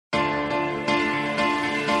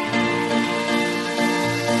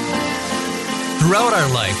Throughout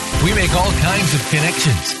our life, we make all kinds of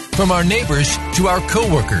connections, from our neighbors to our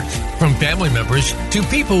coworkers, from family members to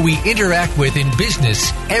people we interact with in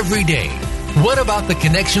business every day. What about the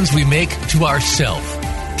connections we make to ourselves?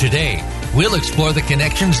 Today, we'll explore the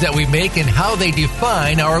connections that we make and how they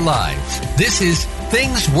define our lives. This is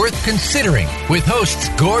Things Worth Considering with hosts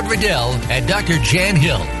Gord Riddell and Dr. Jan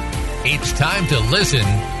Hill. It's time to listen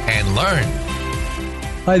and learn.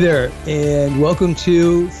 Hi there, and welcome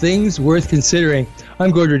to Things Worth Considering.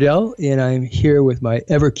 I'm Gord Riddell, and I'm here with my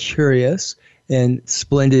ever-curious and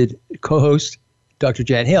splendid co-host, Dr.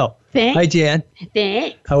 Jan Hill. Thanks. Hi, Jan.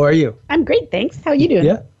 Thanks. How are you? I'm great, thanks. How are you doing?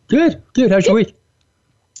 Yeah, good. How's your week?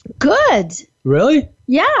 Good. Really?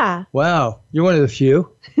 Yeah. Wow, you're one of the few.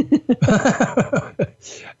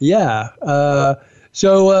 Yeah.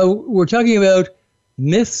 So we're talking about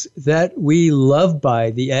myths that we love by,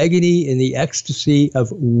 the agony and the ecstasy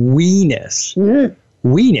of weeness.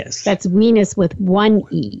 Weeness. That's weeness with one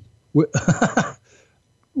E.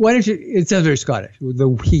 Why don't you, it sounds very Scottish, the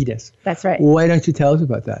weeness. That's right. Why don't you tell us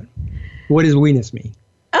about that? What does weeness mean?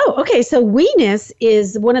 Oh, okay. So weeness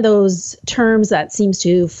is one of those terms that seems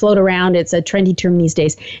to float around. It's a trendy term these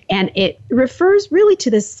days. And it refers really to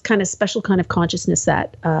this kind of special kind of consciousness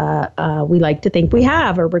that we like to think we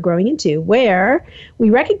have or we're growing into, where we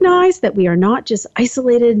recognize that we are not just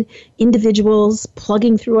isolated individuals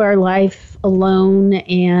plugging through our life alone,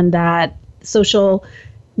 and that social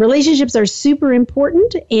relationships are super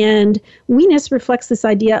important, and weeness reflects this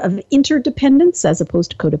idea of interdependence as opposed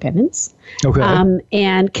to codependence. Okay.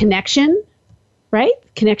 And connection, right?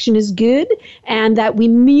 Connection is good, and that we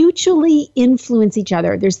mutually influence each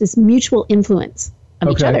other. There's this mutual influence of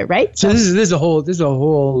each other, right? So this is a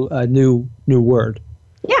whole new word.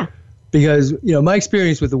 Yeah. Because my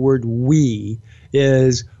experience with the word "we"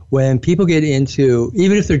 is when people get into,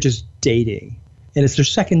 even if they're just dating, and it's their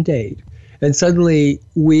second date, and suddenly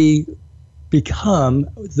we become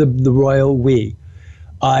the royal we.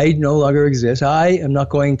 I no longer exist. I am not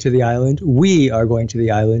going to the island. We are going to the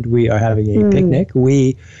island. We are having a picnic.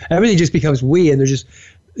 Everything just becomes we, and there's just,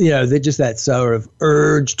 there's just that sort of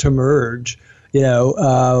urge to merge.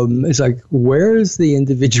 It's like, where's the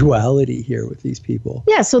individuality here with these people?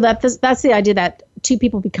 Yeah, so that's the idea that two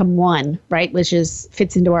people become one, right? Which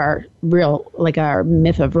fits into our our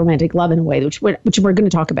myth of romantic love in a way, which we're going to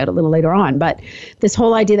talk about a little later on. But this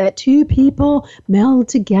whole idea that two people meld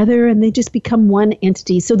together and they just become one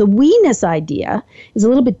entity. So the weeness idea is a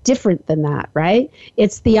little bit different than that, right?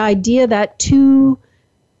 It's the idea that two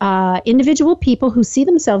individual people who see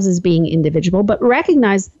themselves as being individual, but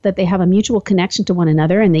recognize that they have a mutual connection to one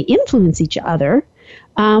another and they influence each other,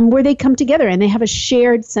 where they come together and they have a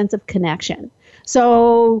shared sense of connection.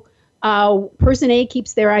 So person A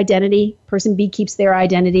keeps their identity, person B keeps their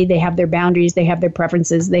identity, they have their boundaries, they have their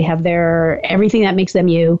preferences, they have their everything that makes them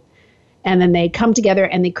you. And then they come together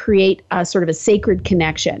and they create a sort of a sacred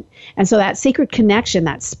connection. And so that sacred connection,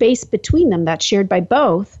 that space between them that's shared by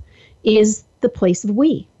both, is the place of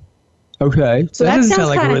we. Okay. So that doesn't sound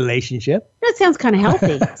like kinda, a relationship. That sounds kind of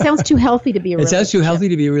healthy. It sounds too healthy to be a relationship. It sounds too healthy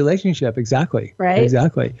to be a relationship. Exactly. Right.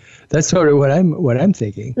 Exactly. That's sort of what I'm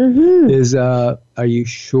thinking. Is are you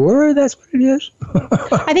sure that's what it is?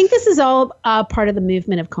 I think this is all part of the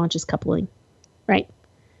movement of conscious coupling, right?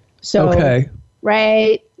 So okay.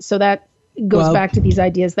 Right. So that goes back to these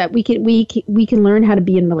ideas that we can learn how to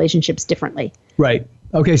be in relationships differently. Right.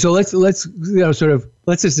 Okay, so let's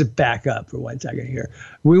just back up for 1 second here.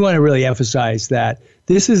 We want to really emphasize that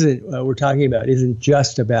this isn't what we're talking about. Isn't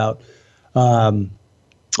just about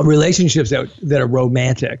relationships that are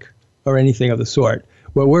romantic or anything of the sort.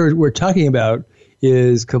 What we're talking about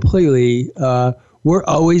is completely we're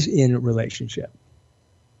always in a relationship,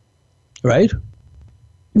 right?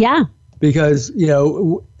 Yeah. Because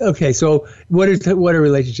okay, so what are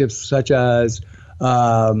relationships such as?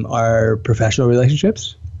 Our professional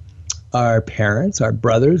relationships, our parents, our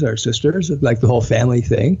brothers, our sisters, like the whole family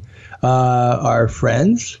thing, our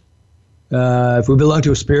friends. If we belong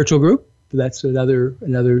to a spiritual group, that's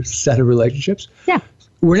another set of relationships. Yeah.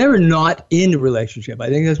 We're never not in a relationship. I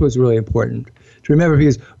think that's what's really important to remember,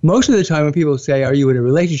 because most of the time when people say, are you in a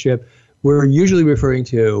relationship, we're usually referring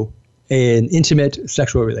to an intimate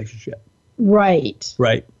sexual relationship. Right.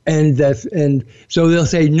 Right. And so they'll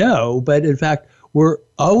say no, but in fact, we're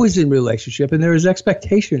always in relationship, and there's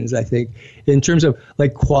expectations, I think, in terms of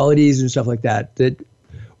like qualities and stuff like that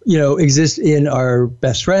exist in our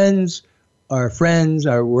best friends, our friends,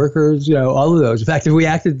 our workers, all of those. In fact, if we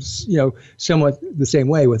acted, somewhat the same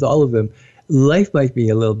way with all of them, life might be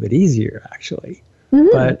a little bit easier, actually.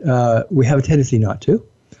 But we have a tendency not to.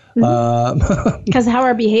 Because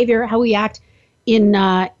how we act in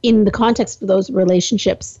the context of those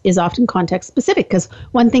relationships is often context specific, because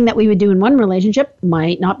one thing that we would do in one relationship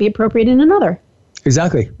might not be appropriate in another.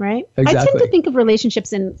 Exactly. Right. Exactly. I tend to think of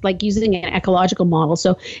relationships in like using an ecological model.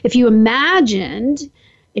 So if you imagine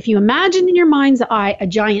in your mind's eye a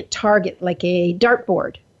giant target, like a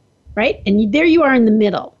dartboard, right? And there you are in the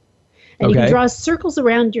middle, and you can draw circles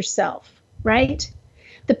around yourself, right?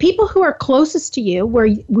 The people who are closest to you,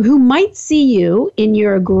 who might see you in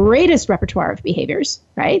your greatest repertoire of behaviors,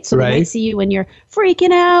 right? So they might see you when you're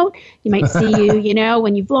freaking out. You might see you,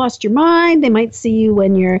 when you've lost your mind. They might see you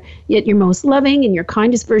when you're at your most loving and your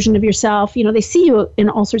kindest version of yourself. They see you in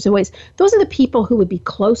all sorts of ways. Those are the people who would be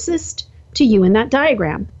closest to you in that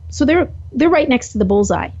diagram. So they're right next to the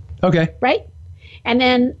bullseye. Okay. Right? And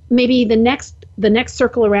then maybe the next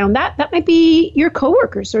circle around that might be your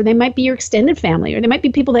coworkers, or they might be your extended family, or they might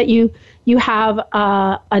be people that you have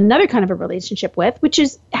another kind of a relationship with, which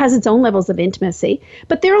has its own levels of intimacy,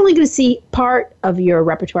 but they're only going to see part of your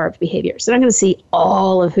repertoire of behaviors. They're not going to see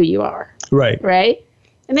all of who you are. Right. Right.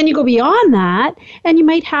 And then you go beyond that, and you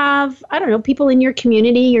might have, I don't know, people in your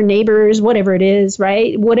community, your neighbors, whatever it is,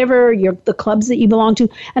 right? Whatever the clubs that you belong to.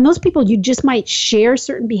 And those people you just might share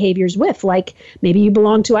certain behaviors with. Like maybe you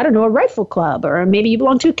belong to, I don't know, a rifle club, or maybe you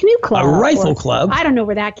belong to a canoe club. A rifle club? I don't know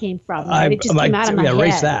where that came from. Right? It just came out of my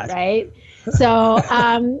head, that. Right? So,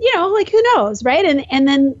 like who knows, right? And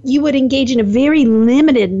then you would engage in a very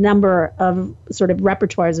limited number of sort of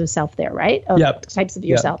repertoires of self there, right? Of types of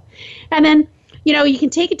yourself. And then, you can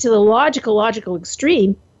take it to the logical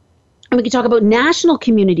extreme, and we can talk about national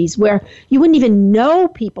communities where you wouldn't even know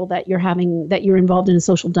people that you're involved in a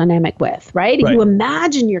social dynamic with, right? If you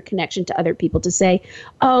imagine your connection to other people, to say,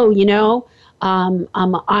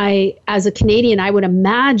 I, as a Canadian, I would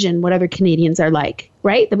imagine what other Canadians are like,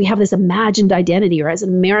 right? That we have this imagined identity, or as an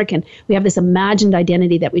American, we have this imagined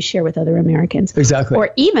identity that we share with other Americans. Exactly.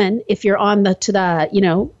 Or even if you're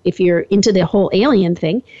if you're into the whole alien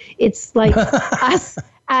thing, it's like us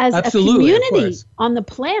as a community on the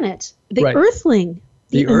planet, the Earthling,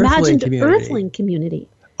 the imagined Earthling community.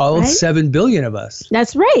 All 7 billion of us.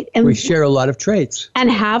 That's right. And we share a lot of traits.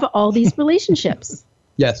 And have all these relationships.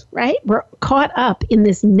 Yes. Right? We're caught up in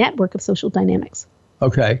this network of social dynamics.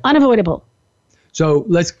 Okay. Unavoidable. So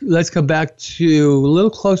let's come back to a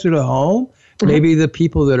little closer to home. Maybe the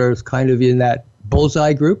people that are kind of in that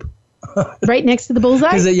bullseye group. Right next to the bullseye?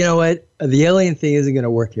 Because you know what? The alien thing isn't going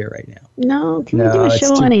to work here right now. No. Can we do a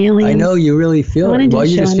show on aliens? I know you really feel it. Well,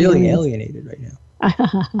 you're just feeling alienated right now.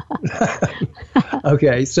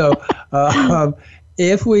 Okay. So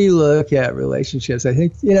if we look at relationships, I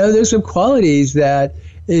think, there's some qualities that,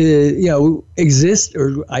 exist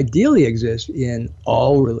or ideally exist in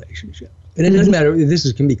all relationships. And it doesn't matter if this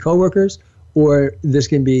can be coworkers, or this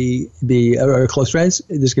can be our close friends.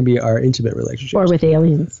 This can be our intimate relationships. Or with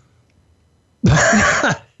aliens.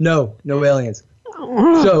 No aliens.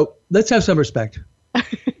 So let's have some respect.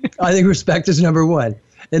 I think respect is number one.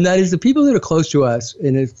 And that is the people that are close to us,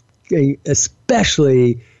 and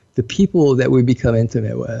especially the people that we become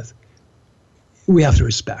intimate with, we have to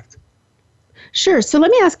respect. Sure. So let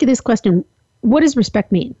me ask you this question. What does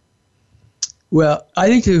respect mean? Well, I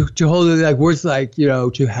think to hold it like words like,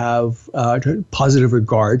 to have positive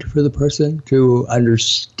regard for the person, to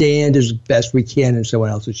understand as best we can in someone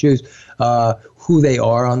else's shoes who they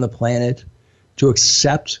are on the planet, to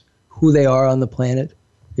accept who they are on the planet,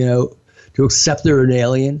 to accept they're an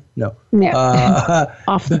alien. No. Yeah.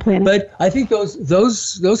 Off the planet. But I think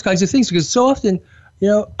those kinds of things, because so often,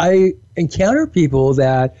 I encounter people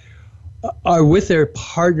that are with their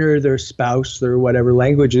partner, their spouse, their whatever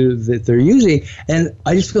language that they're using, and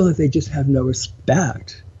I just feel that they just have no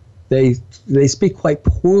respect. They speak quite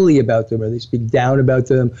poorly about them, or they speak down about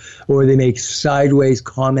them, or they make sideways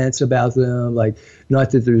comments about them, like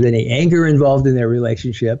not that there's any anger involved in their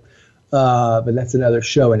relationship, but that's another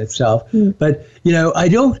show in itself. But, I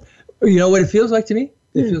don't, what it feels like to me?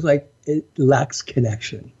 It feels like it lacks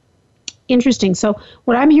connection. Interesting. So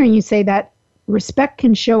what I'm hearing you say, that respect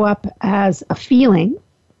can show up as a feeling.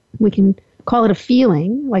 We can call it a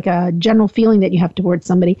feeling, like a general feeling that you have towards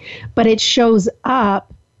somebody, but it shows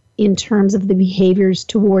up in terms of the behaviors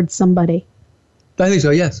towards somebody. I think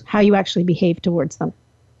so, yes. How you actually behave towards them.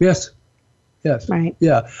 Yes. Right.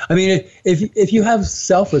 Yeah. I mean, if you have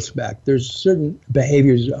self-respect, there's certain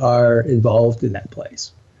behaviors are involved in that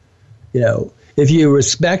place. If you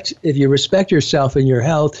respect yourself and your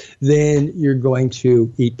health, then you're going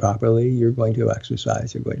to eat properly. You're going to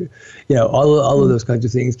exercise. You're going to, all of those kinds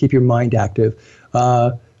of things. Keep your mind active.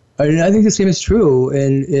 And I think the same is true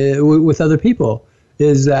with other people.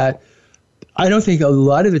 Is that I don't think a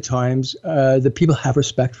lot of the times the people have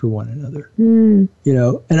respect for one another, you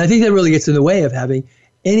know, and I think that really gets in the way of having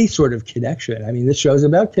any sort of connection. I mean, this show is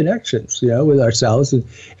about connections, you know, with ourselves and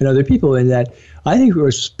other people, and that I think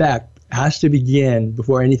respect has to begin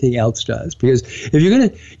before anything else does. Because if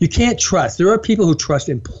you can't trust. There are people who trust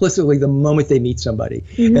implicitly the moment they meet somebody,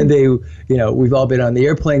 and they, you know, we've all been on the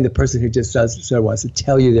airplane. The person who just wants to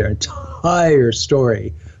tell you their entire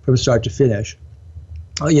story from start to finish,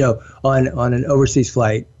 you know, on an overseas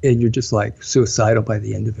flight, and you're just like suicidal by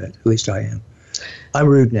the end of it. At least I am. I'm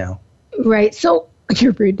rude now. Right. So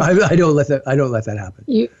you're rude. I don't let that happen.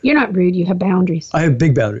 You're not rude. You have boundaries. I have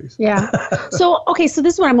big boundaries. Yeah. So this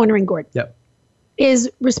is what I'm wondering, Gord. Yep. Is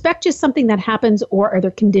respect just something that happens, or are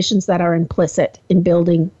there conditions that are implicit in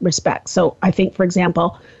building respect? So I think, for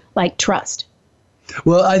example, like trust.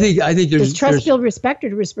 Well, I think does trust build respect, or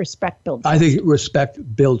does respect build trust? I think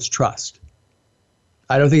respect builds trust.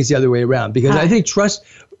 I don't think it's the other way around, because I think trust.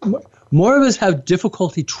 More of us have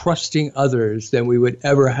difficulty trusting others than we would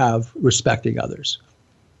ever have respecting others.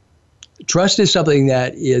 Trust is something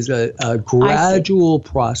that is a gradual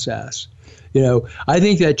process. You know, I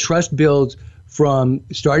think that trust builds from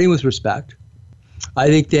starting with respect. I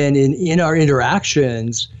think then in our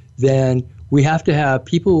interactions, then we have to have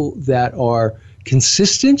people that are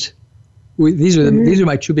consistent. These are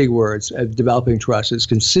my two big words of developing trust: is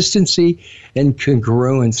consistency and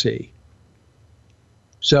congruency.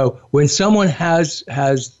 So when someone has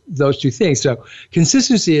those two things, so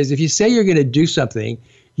consistency is if you say you're going to do something,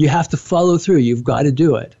 you have to follow through. You've got to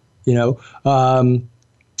do it. You know,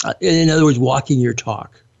 in other words, walking your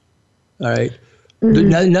talk. All right.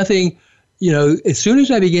 Nothing. You know, as soon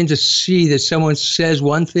as I begin to see that someone says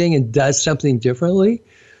one thing and does something differently,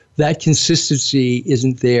 that consistency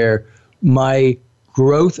isn't there. My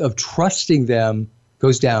growth of trusting them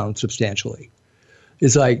goes down substantially.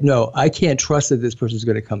 It's like, no, I can't trust that this person's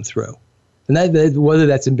going to come through. And that whether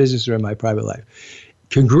that's in business or in my private life.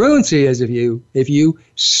 Congruency is if you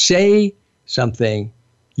say something,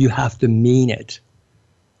 you have to mean it.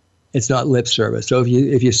 It's not lip service. So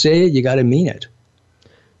if you say it, you got to mean it.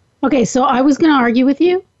 Okay, so I was going to argue with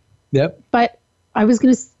you. Yep. But I was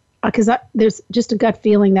going to, because there's just a gut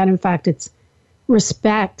feeling that, in fact, it's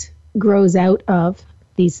respect grows out of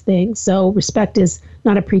these things. So respect is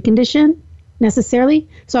not a precondition necessarily.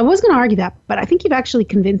 So I was going to argue that, but I think you've actually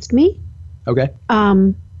convinced me. Okay.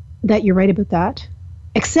 That you're right about that.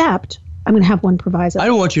 Except I'm going to have one proviso. I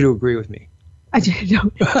don't want you to agree with me. I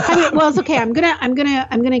don't. Well, it's okay. I'm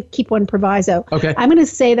gonna keep one proviso. Okay. I'm gonna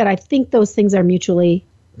say that I think those things are mutually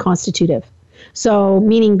constitutive. So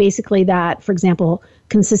meaning basically that, for example,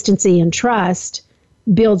 consistency and trust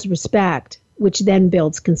builds respect, which then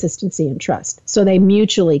builds consistency and trust. So they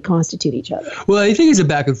mutually constitute each other. Well, I think it's a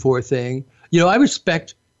back and forth thing. You know, I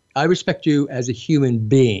respect you as a human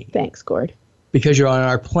being. Thanks, Gord. Because you're on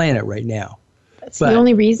our planet right now. That's the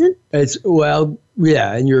only reason?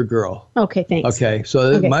 Yeah, and you're a girl. Okay, thanks. Okay, so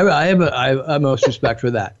okay. I have most respect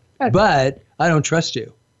for that. Okay. But I don't trust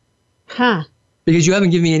you. Huh. Because you haven't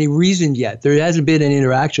given me any reason yet. There hasn't been an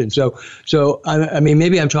interaction. So I mean,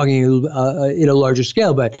 maybe I'm talking in a larger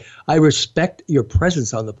scale, but I respect your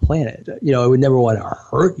presence on the planet. You know, I would never want to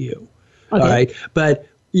hurt you. Okay. All right. But,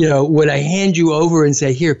 you know, when I hand you over and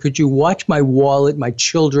say, here, could you watch my wallet, my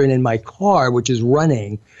children, and my car, which is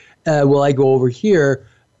running, will I go over here?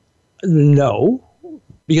 No,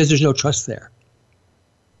 because there's no trust there.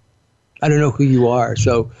 I don't know who you are.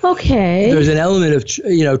 So okay, there's an element of,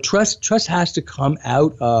 you know, trust. Trust has to come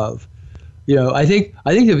out of, you know, I think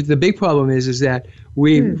the big problem is that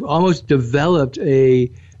we've almost developed a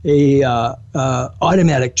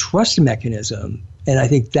automatic trust mechanism. And I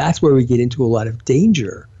think that's where we get into a lot of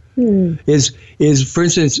danger. Is for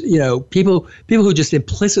instance, you know, people who just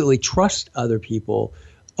implicitly trust other people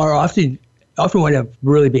are often wind up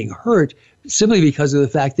really being hurt simply because of the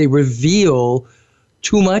fact they reveal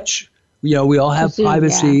too much. You know, we all have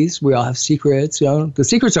privacies. Yeah. We all have secrets. You know, the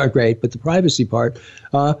secrets aren't great, but the privacy part.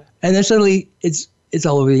 And then suddenly it's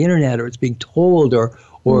all over the internet, or it's being told, or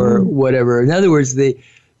whatever. In other words,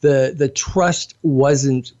 the trust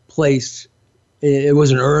wasn't placed. It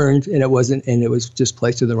wasn't earned, and it was just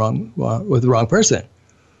placed with the wrong person.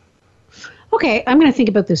 Okay, I'm going to think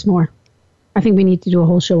about this more. I think we need to do a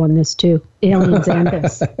whole show on this too. Aliens and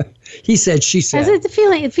this. He said, she said.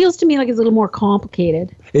 It feels to me like it's a little more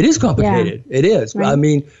complicated. It is complicated. Yeah. It is. Right? I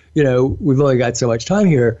mean, you know, we've only got so much time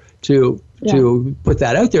here to put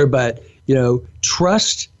that out there, but you know,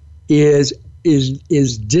 trust is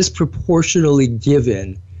disproportionately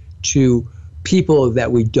given to people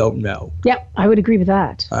that we don't know. Yep, I would agree with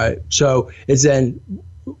that. All right. So it's then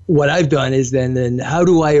what I've done is then how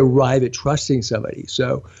do I arrive at trusting somebody?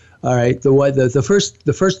 So, all right,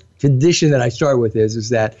 the first condition that I start with is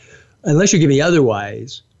that unless you give me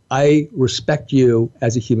otherwise, I respect you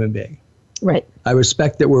as a human being. Right. I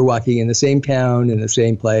respect that we're walking in the same town, in the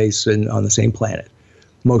same place, and on the same planet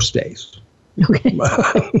most days. Okay. All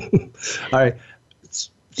right.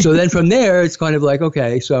 So then from there, it's kind of like,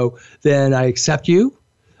 okay, so then I accept you.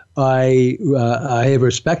 I have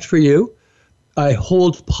respect for you. I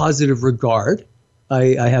hold positive regard.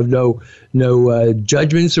 I have no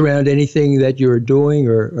judgments around anything that you're doing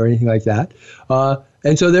or anything like that.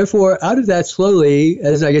 And so therefore, out of that, slowly,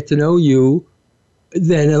 as I get to know you,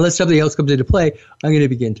 then unless something else comes into play, I'm going to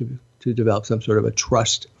begin to develop some sort of a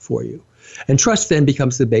trust for you. And trust then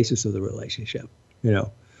becomes the basis of the relationship.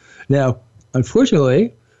 Now,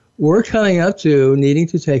 unfortunately, we're coming up to needing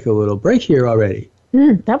to take a little break here already.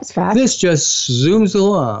 That was fast. This just zooms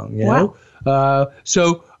along, Wow.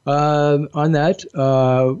 So on that,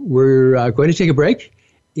 we're going to take a break,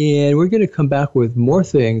 and we're going to come back with more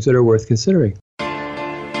things that are worth considering.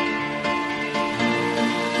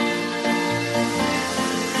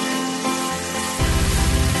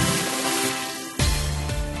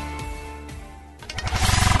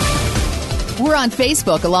 We're on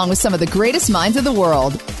Facebook along with some of the greatest minds of the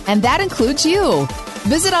world, and that includes you.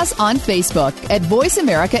 Visit us on Facebook at Voice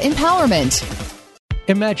America Empowerment.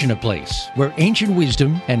 Imagine a place where ancient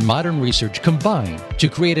wisdom and modern research combine to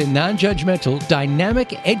create a non-judgmental,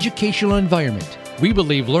 dynamic educational environment. We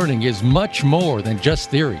believe learning is much more than just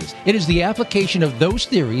theories. It is the application of those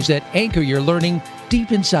theories that anchor your learning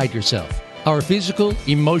deep inside yourself. Our physical,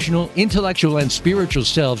 emotional, intellectual, and spiritual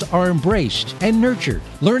selves are embraced and nurtured,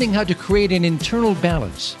 learning how to create an internal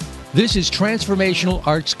balance. This is Transformational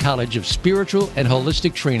Arts College of Spiritual and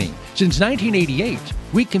Holistic Training. Since 1988,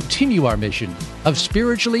 we continue our mission of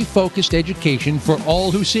spiritually focused education for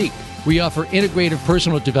all who seek. We offer integrative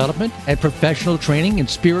personal development and professional training in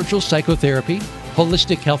spiritual psychotherapy,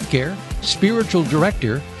 holistic healthcare, spiritual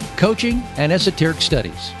director, coaching, and esoteric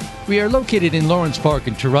studies. We are located in Lawrence Park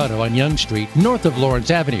in Toronto on Yonge Street, north of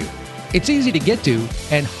Lawrence Avenue. It's easy to get to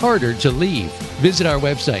and harder to leave. Visit our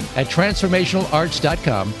website at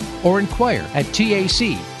transformationalarts.com or inquire at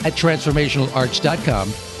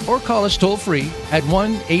TAC@transformationalarts.com or call us toll free at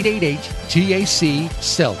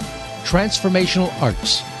 1-888-TAC-SELF. Transformational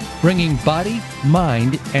Arts, bringing body,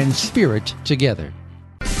 mind, and spirit together.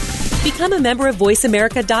 Become a member of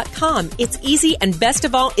VoiceAmerica.com. It's easy, and best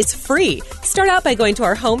of all, it's free. Start out by going to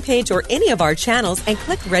our homepage or any of our channels and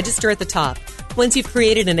click register at the top. Once you've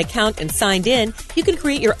created an account and signed in, you can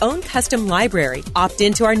create your own custom library, opt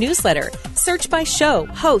into our newsletter, search by show,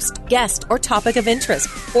 host, guest, or topic of interest,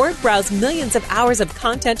 or browse millions of hours of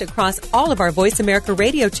content across all of our Voice America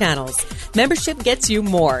radio channels. Membership gets you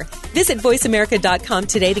more. Visit VoiceAmerica.com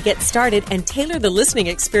today to get started and tailor the listening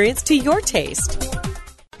experience to your taste.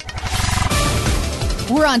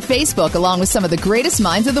 We're on Facebook along with some of the greatest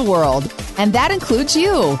minds of the world, and that includes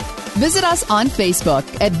you. Visit us on Facebook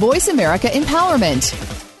at Voice America Empowerment.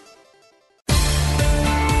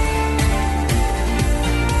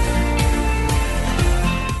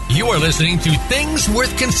 You are listening to Things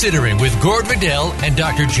Worth Considering with Gord Vidal and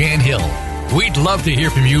Dr. Jan Hill. We'd love to hear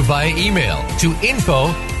from you via email to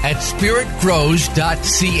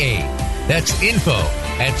info@spiritgrows.ca. That's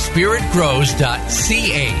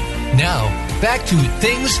info@spiritgrows.ca. Now, back to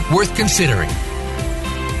Things Worth Considering.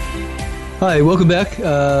 Hi, welcome back.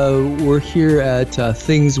 We're here at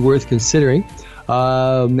Things Worth Considering.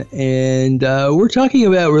 And we're talking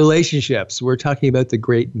about relationships. We're talking about the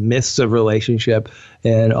great myths of relationship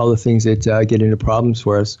and all the things that get into problems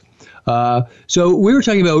for us. So we were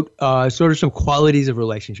talking about sort of some qualities of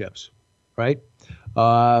relationships, right?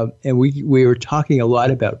 And we were talking a lot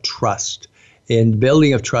about trust and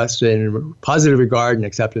building of trust and positive regard and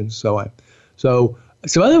acceptance and so on. So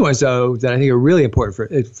some other ones, though, that I think are really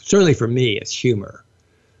important certainly for me, it's humor.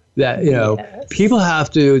 That, yes. People have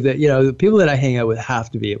to, the people that I hang out with have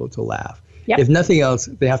to be able to laugh. Yep. If nothing else,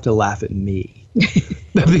 they have to laugh at me.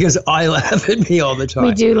 Because I laugh at me all the time.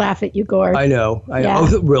 We do laugh at you, Gord. I know. Yeah.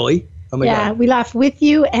 Oh, really? Oh my God. We laugh with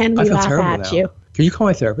you and we laugh at you. Can you call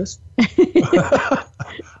my therapist?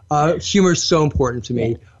 Humor is so important to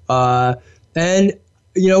me. And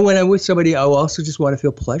when I'm with somebody, I also just want to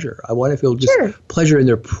feel pleasure. I want to feel just pleasure in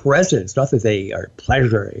their presence, not that they are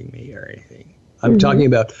pleasuring me or anything. I'm talking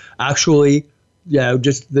about actually,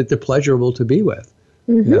 just that they're pleasurable to be with.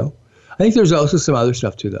 I think there's also some other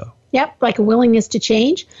stuff too, though. Yep, like a willingness to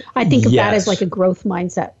change. I think of that as like a growth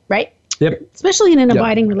mindset, right? Yep. Especially in an Yep.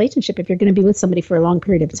 abiding relationship, if you're going to be with somebody for a long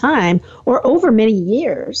period of time or over many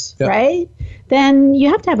years, Yep. right? Then you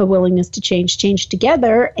have to have a willingness to change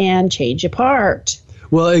together and change apart.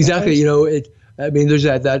 Well, exactly. Right. You know, there's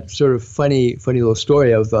that sort of funny little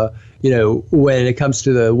story of, when it comes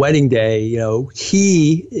to the wedding day,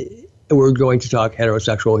 we're going to talk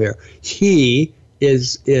heterosexual here. He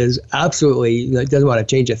is absolutely doesn't want to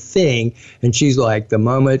change a thing, and she's like, the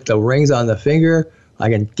moment the ring's on the finger, I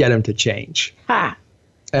can get him to change. Ha.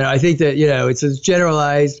 And I think that it's as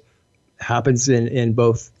generalized, happens in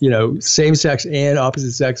both same sex and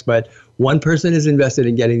opposite sex, but one person is invested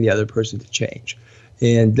in getting the other person to change,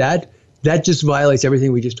 and that just violates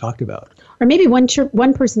everything we just talked about. Or maybe one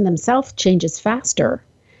person themselves changes faster.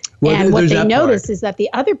 Well, and what there's they that notice part. is that the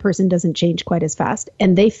other person doesn't change quite as fast,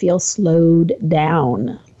 and they feel slowed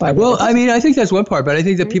down. Well, I mean, I think that's one part, but I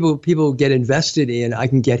think that people get invested in, I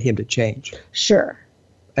can get him to change. Sure.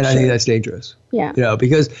 And I think that's dangerous. Yeah.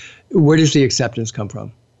 Because where does the acceptance come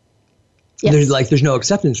from? Yes. There's no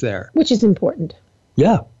acceptance there. Which is important,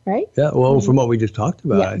 Yeah. right? Yeah. Well, from what we just talked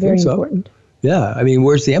about, Yeah, I very think so. important. Yeah. I mean,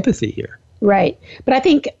 where's the empathy here? Right. But I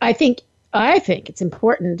think it's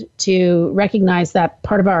important to recognize that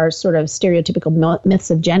part of our sort of stereotypical myths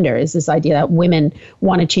of gender is this idea that women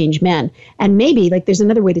want to change men. And maybe there's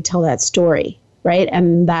another way to tell that story, right?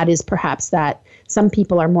 And that is perhaps that some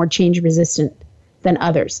people are more change resistant than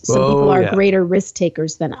others. Some people are greater risk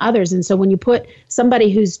takers than others. And so when you put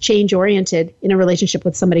somebody who's change oriented in a relationship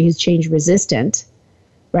with somebody who's change resistant,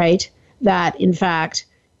 right, that in fact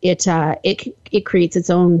it creates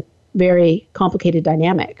its own very complicated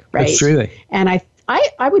dynamic, right? Extremely. And I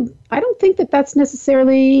don't think that that's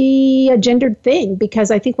necessarily a gendered thing,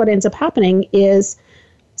 because I think what ends up happening is,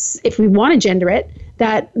 if we want to gender it,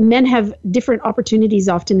 that men have different opportunities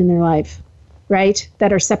often in their life, right,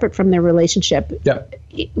 that are separate from their relationship. Yeah.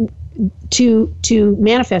 To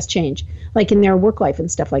manifest change, like in their work life and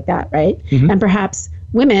stuff like that, right? Mm-hmm. And perhaps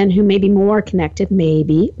women who may be more connected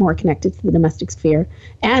to the domestic sphere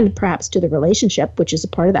and perhaps to the relationship, which is a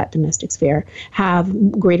part of that domestic sphere,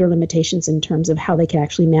 have greater limitations in terms of how they can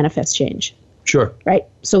actually manifest change, Sure. right?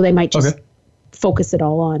 So they might just focus it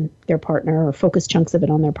all on their partner, or focus chunks of it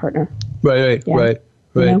on their partner. Right. Yeah. Right.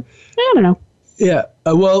 You know? I don't know. Yeah.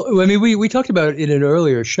 Well, I mean, we talked about in an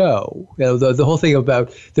earlier show, the whole thing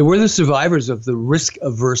about that we're the survivors of the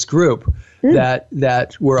risk-averse group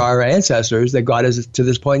that were our ancestors that got us to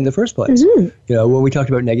this point in the first place. Mm-hmm. When we talked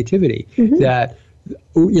about negativity, that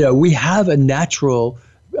we have a natural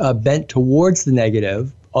bent towards the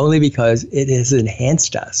negative only because it has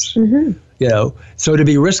enhanced us. Mm-hmm. So to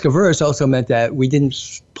be risk-averse also meant that we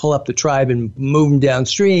didn't pull up the tribe and move them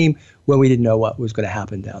downstream when we didn't know what was going to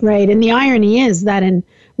happen down there. Right. And the irony is that in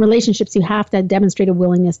relationships, you have to demonstrate a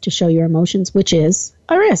willingness to show your emotions, which is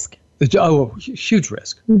a risk. Huge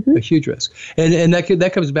risk, a huge risk. And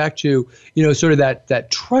that comes back to, sort of that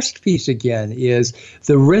trust piece again, is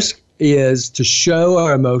the risk is to show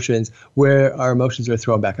our emotions where our emotions are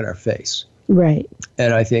thrown back in our face. Right.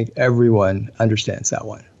 And I think everyone understands that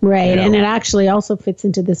one. Right. And it actually also fits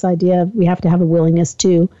into this idea of we have to have a willingness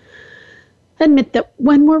to admit that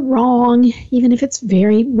when we're wrong, even if it's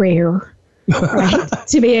very rare, right,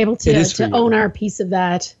 to be able to own our piece of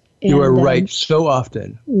that. You are right so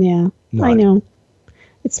often. Yeah, I know.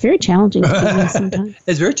 It's very challenging to do this sometimes.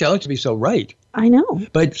 It's very challenging to be so right. I know.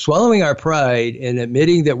 But swallowing our pride and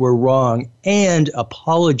admitting that we're wrong and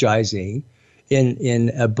apologizing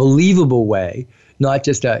in a believable way, not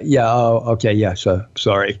just so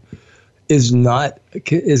sorry, that's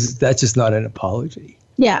just not an apology.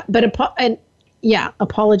 Yeah, but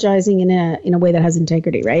apologizing in a way that has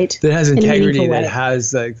integrity, right? That has integrity, that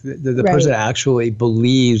has the person actually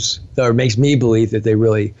believes, or makes me believe that they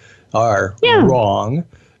really are wrong.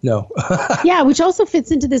 No. Yeah, which also fits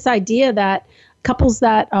into this idea that couples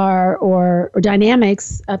that are, or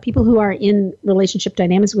dynamics, people who are in relationship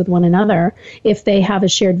dynamics with one another, if they have a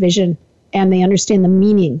shared vision and they understand the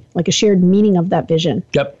meaning, like a shared meaning of that vision,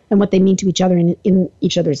 and what they mean to each other in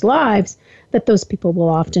each other's lives, that those people will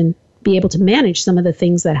often be able to manage some of the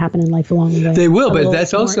things that happen in life along the way. They will, but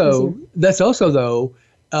that's also though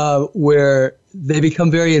where they become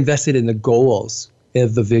very invested in the goals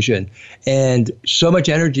of the vision, and so much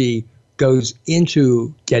energy goes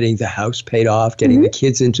into getting the house paid off, getting the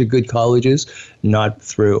kids into good colleges, not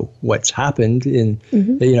through what's happened in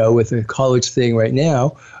with the college thing right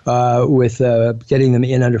now, with getting them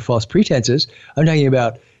in under false pretenses. I'm talking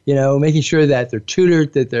about making sure that they're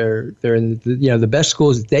tutored, that they're in the best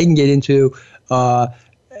schools that they can get into,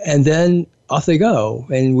 and then off they go.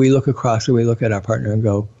 And we look across and we look at our partner and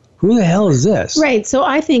go, who the hell is this? Right. So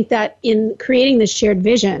I think that in creating this shared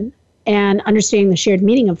vision, and understanding the shared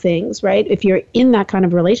meaning of things, right? If you're in that kind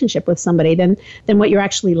of relationship with somebody, then what you're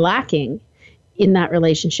actually lacking in that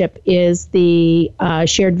relationship is the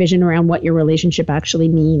shared vision around what your relationship actually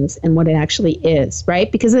means and what it actually is,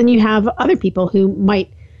 right? Because then you have other people who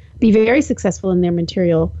might be very successful in their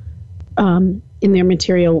material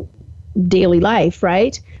daily life,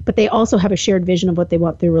 right? But they also have a shared vision of what they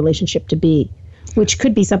want their relationship to be, which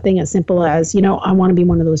could be something as simple as, I want to be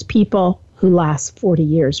one of those people who lasts 40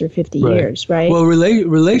 years or 50 years, right? Well,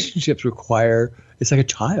 relationships it's like a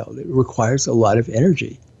child. It requires a lot of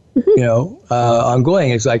energy, ongoing.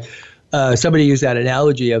 It's like somebody used that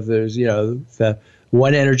analogy of there's, the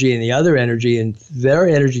one energy and the other energy, and their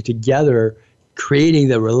energy together creating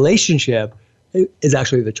the relationship is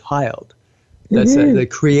actually the child. That's the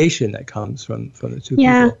creation that comes from the two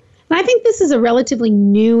people. And I think this is a relatively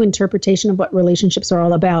new interpretation of what relationships are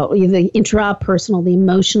all about. The intrapersonal, the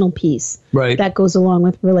emotional piece that goes along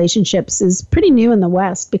with relationships is pretty new in the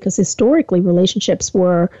West, because historically relationships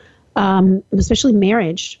were, especially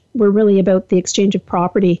marriage, were really about the exchange of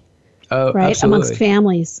property, amongst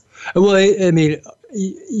families. Well, I mean,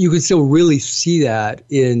 you could still really see that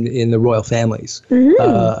in the royal families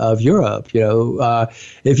of Europe.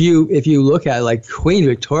 If you look at like Queen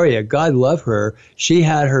Victoria, God love her, she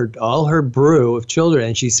had all her brew of children,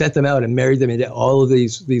 and she sent them out and married them into all of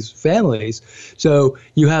these families. So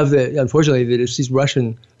you have unfortunately the deceased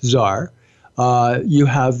Russian Tsar. You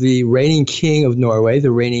have the reigning king of Norway,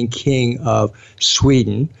 the reigning king of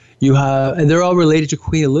Sweden. You have, and they're all related to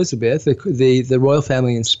Queen Elizabeth, the royal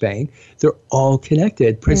family in Spain. They're all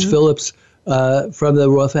connected. Prince Philip's from the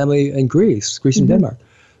royal family in Greece and Denmark.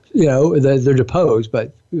 They're deposed,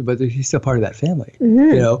 but he's still part of that family.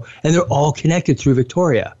 And they're all connected through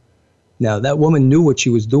Victoria. Now, that woman knew what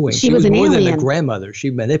she was doing. She was more than a grandmother.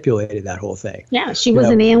 She manipulated that whole thing. Yeah, she was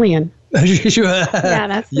an alien. Yeah,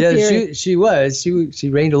 that's the theory. She was. She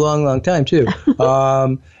reigned a long, long time too,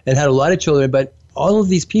 and had a lot of children. But all of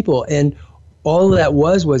these people, and all that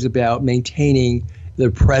was about maintaining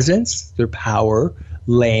their presence, their power,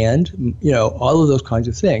 land, all of those kinds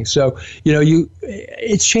of things. So,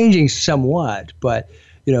 it's changing somewhat, but,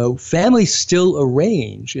 families still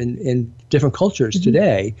arrange in different cultures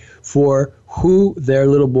today for who their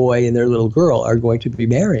little boy and their little girl are going to be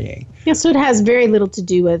marrying. Yeah, so it has very little to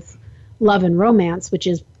do with love and romance, which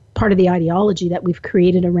is part of the ideology that we've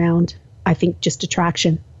created around, I think, just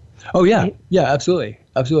attraction. Oh yeah, right? Yeah, absolutely.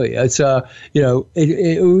 It's when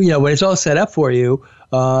it's all set up for you,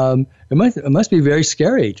 it must be very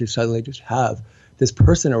scary to suddenly just have this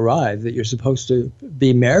person arrive that you're supposed to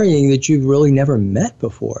be marrying that you've really never met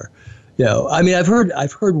before. I mean, I've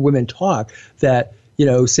heard women talk that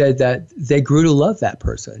said that they grew to love that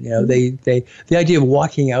person. The idea of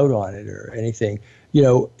walking out on it or anything,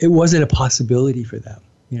 it wasn't a possibility for them,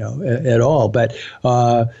 at all. But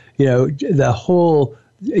the whole.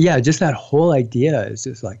 Yeah, just that whole idea is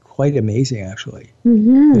just like quite amazing, actually.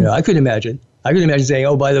 I couldn't imagine saying,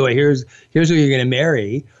 "Oh, by the way, here's who you're going to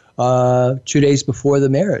marry," 2 days before the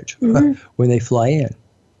marriage when they fly in.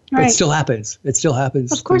 Right. It still happens.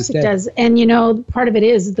 Of course it does. And part of it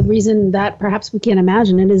is the reason that perhaps we can't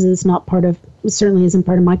imagine it is it's not certainly isn't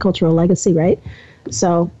part of my cultural legacy, right?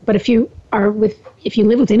 So, but if you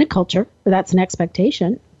live within a culture where that's an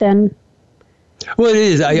expectation, then. Well, it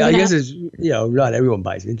is. I guess it's, not everyone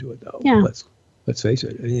buys into it, though. Yeah. Let's face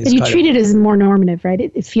it. But you treat it as more normative, right?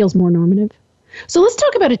 It feels more normative. So let's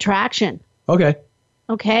talk about attraction. Okay.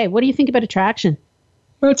 What do you think about attraction?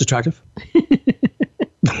 Well, it's attractive.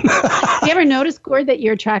 You ever notice, Gord, that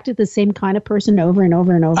you're attracted to the same kind of person over and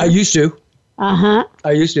over and over? I used to. Uh-huh.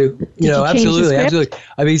 I used to. Absolutely.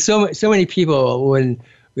 I mean, so many people when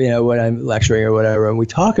I'm lecturing or whatever, and we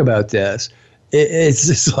talk about this, it's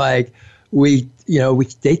just like, we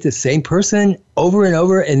date the same person over and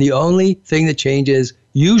over, and the only thing that changes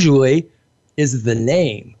usually is the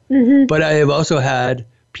name. But I have also had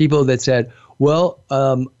people that said, well,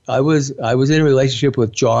 I was in a relationship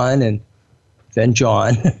with John and then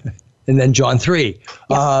John and then John 3,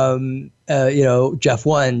 Jeff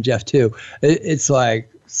 1, Jeff 2. It's like,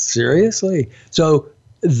 seriously? So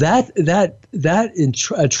that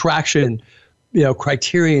attraction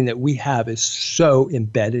criterion that we have is so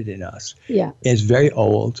embedded in us. Yeah. It's very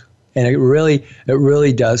old, and it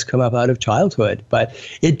really does come up out of childhood, but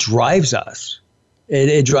it drives us.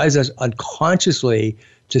 It drives us unconsciously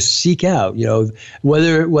to seek out,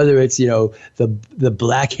 whether it's, the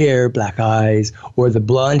black hair, black eyes, or the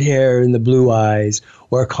blonde hair and the blue eyes,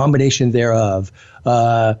 or a combination thereof.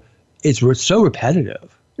 It's so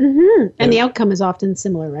repetitive. And the outcome is often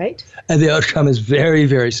similar, right? And the outcome is very,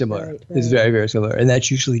 very similar. Right. It's very, very similar. And that's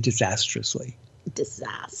usually disastrously.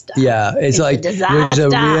 disaster. Yeah, it's like there's a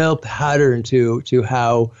real pattern to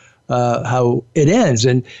how it ends,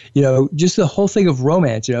 and just the whole thing of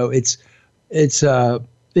romance. It's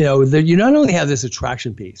you not only have this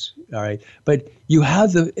attraction piece, all right, but you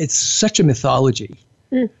have it's such a mythology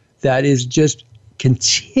that is just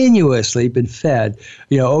continuously been fed,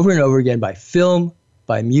 over and over again by film,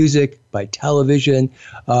 by music, by television,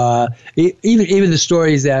 even the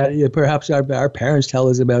stories that perhaps our parents tell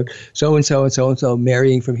us about so and so and so and so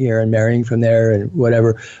marrying from here and marrying from there and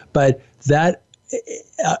whatever. But that,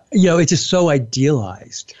 it's just so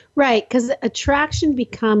idealized. Right, because attraction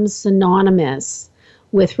becomes synonymous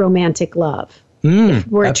with romantic love. If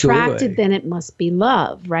we're attracted, then it must be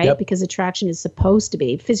love, right? Yep. Because attraction is supposed to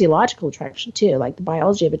be, physiological attraction too, like the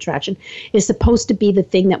biology of attraction, is supposed to be the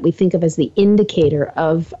thing that we think of as the indicator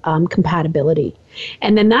of compatibility.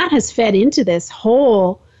 And then that has fed into this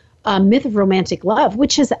whole myth of romantic love,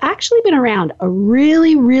 which has actually been around a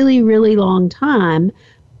really, really, really long time,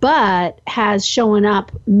 but has shown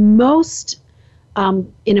up most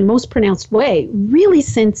in a most pronounced way really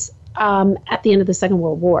since at the end of the Second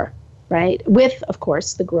World War. Right. With, of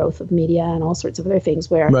course, the growth of media and all sorts of other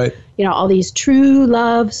things where, all these true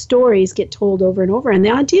love stories get told over and over. And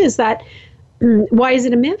the idea is that, why is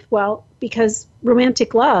it a myth? Well, because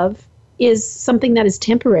romantic love is something that is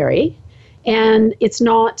temporary, and it's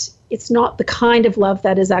not the kind of love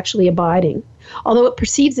that is actually abiding, although it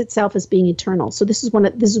perceives itself as being eternal. So this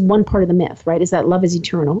is one part of the myth, right, is that love is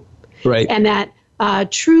eternal. Right. And that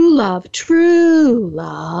true love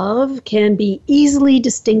can be easily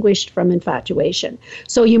distinguished from infatuation.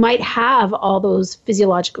 So you might have all those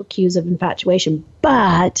physiological cues of infatuation,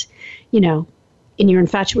 but, in your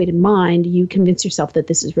infatuated mind, you convince yourself that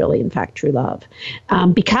this is really, in fact, true love,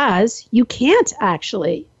 because you can't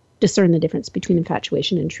actually discern the difference between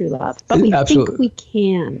infatuation and true love. But we think we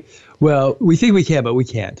can. Well, we think we can, but we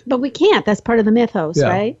can't. But we can't. That's part of the mythos,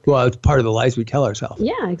 right? Well, it's part of the lies we tell ourselves.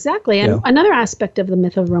 Yeah, exactly. And another aspect of the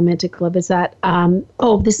myth of romantic love is that,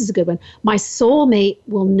 this is a good one. My soulmate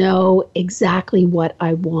will know exactly what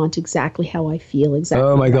I want, exactly how I feel, exactly.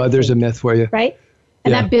 Oh my God, there's a myth for you. Right?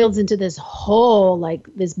 And that builds into this whole,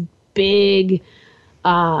 this big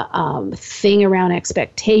thing around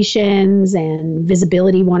expectations and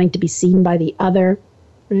visibility, wanting to be seen by the other,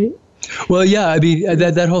 right? Well, yeah, I mean,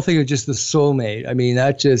 that whole thing of just the soulmate, I mean,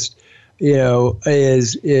 that just, it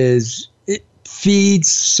feeds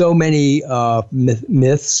so many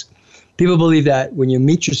myths. People believe that when you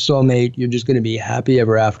meet your soulmate, you're just going to be happy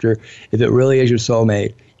ever after. If it really is your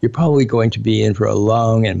soulmate, you're probably going to be in for a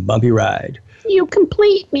long and bumpy ride. You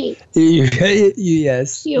complete me.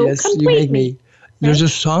 Yes, you make me. There's a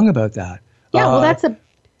song about that. Yeah, well, that's a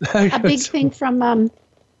big thing from,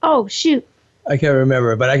 I can't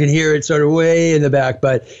remember, but I can hear it sort of way in the back.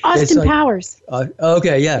 But Austin Powers.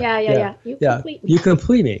 Okay, yeah. Yeah. You complete me. You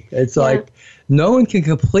complete me. It's like no one can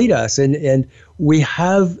complete us. And we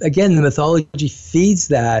have, again, the mythology feeds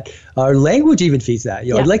that. Our language even feeds that.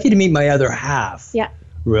 I'd like you to meet my other half. Yeah.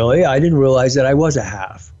 Really? I didn't realize that I was a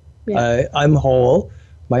half. Yeah. I'm whole.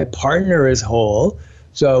 My partner is whole.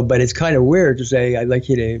 So, but it's kind of weird to say, I'd like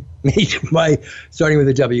you to meet starting with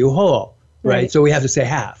a W, whole. Right? So we have to say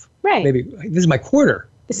half. Right. Maybe this is my quarter.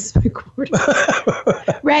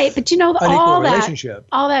 Right. But all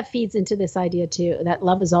that feeds into this idea too, that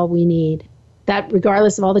love is all we need. That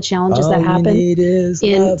regardless of all the challenges that happen. All we need is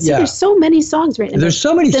love. So there's so many songs written about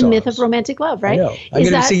the myth of romantic love, right? I know. I'm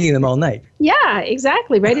going to be singing them all night. Yeah,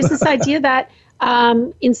 exactly. Right. It's this idea that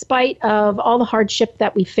in spite of all the hardship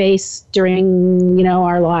that we face during,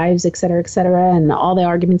 our lives, et cetera, and all the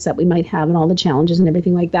arguments that we might have and all the challenges and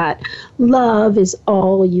everything like that, love is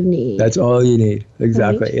all you need. That's all you need.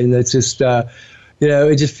 Exactly. Right? And it's just,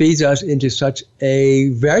 it just feeds us into such a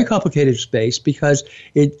very complicated space because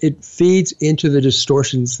it feeds into the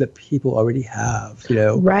distortions that people already have,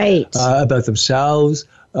 right. About themselves,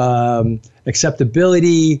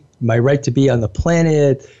 acceptability, my right to be on the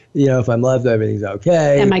planet. If I'm loved, everything's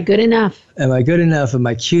okay. Am I good enough? Am I good enough? Am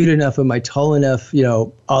I cute enough? Am I tall enough?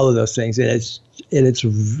 All of those things. And it's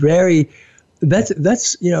very, that's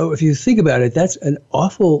if you think about it, that's an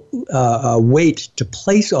awful weight to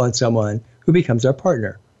place on someone who becomes our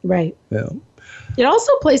partner. Right. It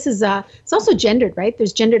also places, it's also gendered, right?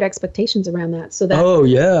 There's gendered expectations around that. So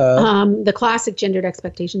that, the classic gendered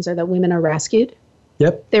expectations are that women are rescued.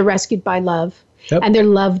 Yep. They're rescued by love. Yep. And they're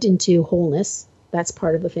loved into wholeness. That's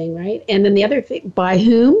part of the thing, right? And then the other thing, by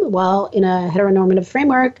whom? Well, in a heteronormative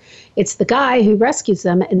framework, it's the guy who rescues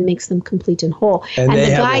them and makes them complete and whole. And the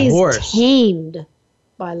guy is tamed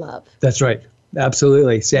by love. That's right.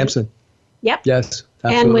 Absolutely. Samson. Yep. Yes.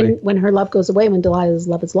 Absolutely. And when her love goes away, when Delilah's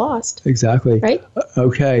love is lost. Exactly. Right?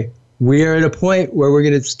 Okay. We are at a point where we're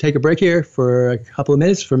going to take a break here for a couple of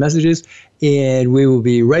minutes for messages, and we will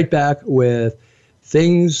be right back with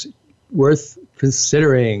things worth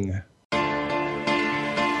considering.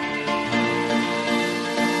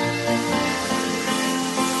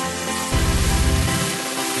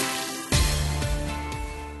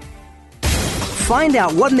 Find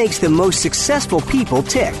out what makes the most successful people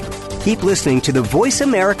tick. Keep listening to the Voice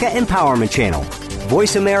America Empowerment Channel.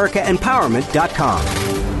 VoiceAmericaEmpowerment.com.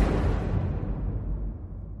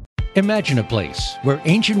 Imagine a place where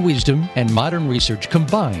ancient wisdom and modern research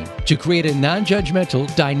combine to create a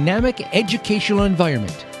non-judgmental, dynamic educational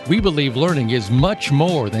environment. We believe learning is much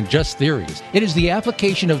more than just theories. It is the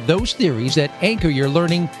application of those theories that anchor your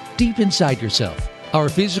learning deep inside yourself. Our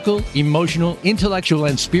physical, emotional, intellectual,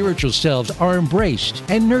 and spiritual selves are embraced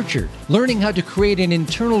and nurtured, learning how to create an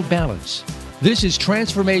internal balance. This is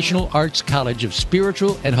Transformational Arts College of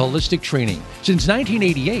Spiritual and Holistic Training. Since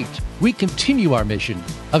 1988, we continue our mission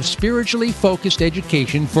of spiritually focused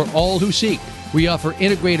education for all who seek. We offer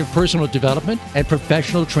integrative personal development and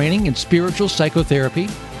professional training in spiritual psychotherapy,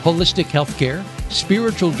 holistic healthcare,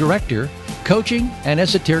 spiritual director, coaching, and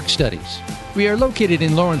esoteric studies. We are located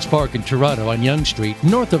in Lawrence Park in Toronto on Yonge Street,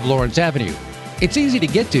 north of Lawrence Avenue. It's easy to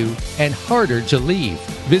get to and harder to leave.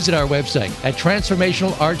 Visit our website at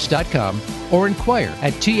transformationalarts.com or inquire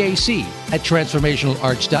at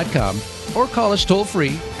TAC@transformationalarts.com or call us toll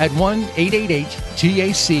free at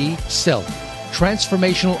 1-888-TAC-SELF.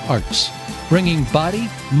 Transformational Arts, bringing body,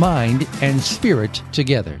 mind, and spirit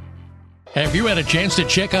together. Have you had a chance to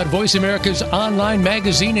check out Voice America's online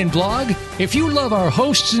magazine and blog? If you love our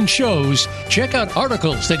hosts and shows, check out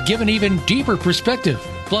articles that give an even deeper perspective,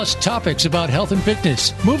 plus topics about health and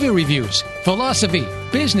fitness, movie reviews, philosophy,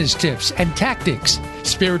 business tips and tactics,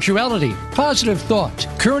 spirituality, positive thought,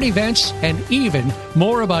 current events, and even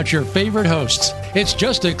more about your favorite hosts. It's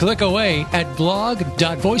just a click away at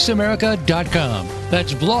blog.voiceamerica.com.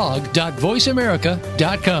 That's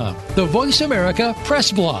blog.voiceamerica.com. The Voice America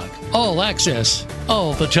Press Blog. All access,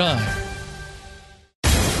 all the time.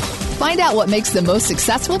 Find out what makes the most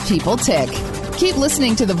successful people tick. Keep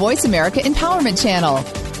listening to the Voice America Empowerment Channel.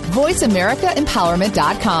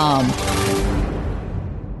 VoiceAmericaEmpowerment.com.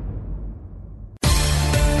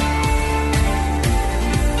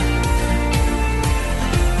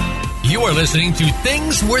 You are listening to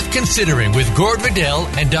Things Worth Considering with Gord Riddell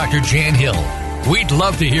and Dr. Jan Hill. We'd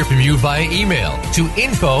love to hear from you via email to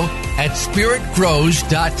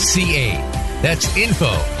info@spiritgrows.ca. That's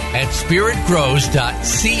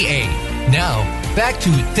info@spiritgrows.ca. Now, back to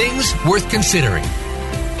Things Worth Considering.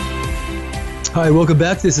 Hi, welcome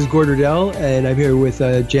back. This is Gord Riddell, and I'm here with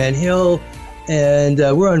Jan Hill, and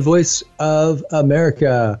we're on Voice of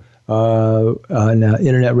America on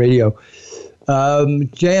Internet Radio.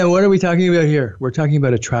 Jan, what are we talking about here? We're talking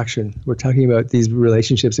about attraction. We're talking about these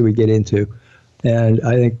relationships that we get into. And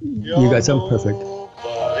I think you got something perfect.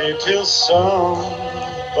 Nobody till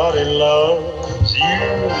somebody loves you.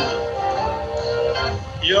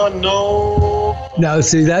 You're no. Now,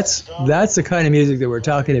 see, that's the kind of music that we're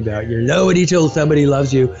talking about. You're nobody till somebody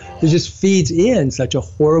loves you. It just feeds in such a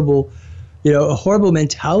horrible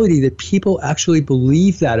mentality that people actually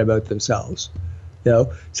believe that about themselves.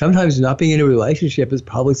 Sometimes not being in a relationship is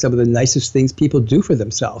probably some of the nicest things people do for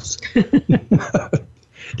themselves.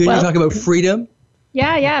 Didn't you talk about freedom?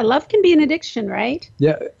 Yeah. Love can be an addiction, right?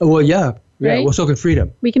 Yeah. Well, yeah. Right? Well, so can freedom.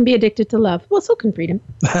 We can be addicted to love. Well, so can freedom.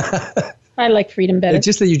 I like freedom better. It's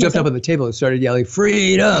just that you jumped up on the table and started yelling,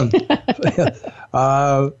 freedom.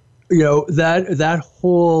 That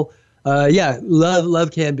whole,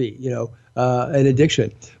 love can be, an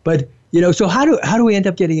addiction. But, so how do we end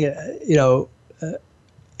up getting,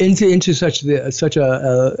 into such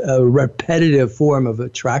a repetitive form of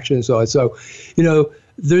attraction and so on? So,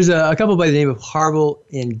 there's a couple by the name of Harville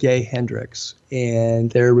and Gay Hendricks,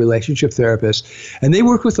 and they're relationship therapists, and they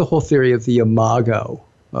work with the whole theory of the imago,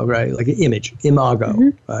 right? Like an image,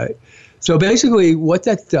 imago, right? So basically what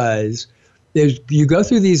that does is you go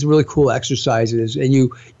through these really cool exercises and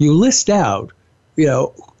you list out,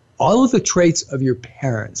 all of the traits of your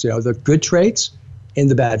parents, the good traits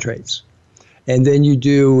and the bad traits. And then you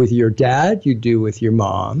do with your dad, you do with your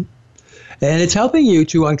mom, and it's helping you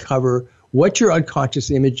to uncover what your unconscious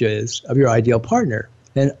image is of your ideal partner.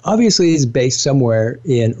 And obviously it's based somewhere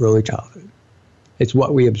in early childhood. It's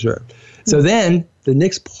what we observed. So then the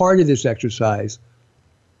next part of this exercise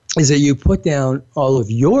is that you put down all of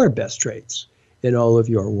your best traits and all of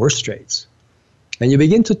your worst traits. And you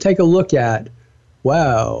begin to take a look at,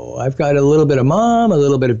 wow, I've got a little bit of mom, a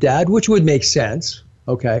little bit of dad, which would make sense,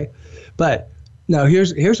 okay? But Now,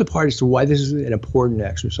 here's the part as to why this is an important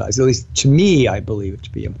exercise. At least to me, I believe it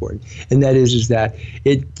to be important, and that is that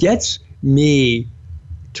it gets me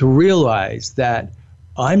to realize that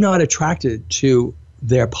I'm not attracted to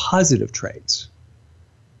their positive traits.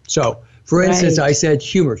 So, for instance, I said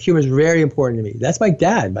humor. Humor is very important to me. That's my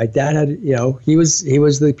dad. My dad had, he was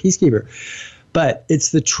the peacekeeper. But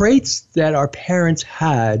it's the traits that our parents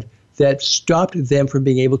had that stopped them from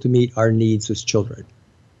being able to meet our needs as children.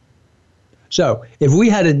 So if we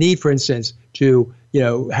had a need, for instance, to,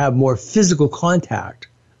 have more physical contact,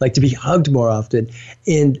 like to be hugged more often,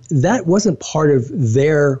 and that wasn't part of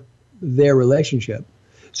their relationship.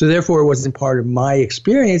 So therefore, it wasn't part of my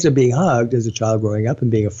experience of being hugged as a child growing up and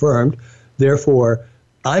being affirmed. Therefore,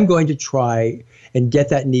 I'm going to try and get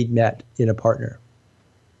that need met in a partner.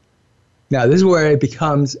 Now, this is where it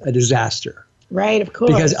becomes a disaster. Right, of course.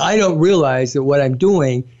 Because I don't realize that what I'm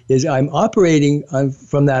doing is I'm operating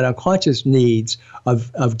from that unconscious needs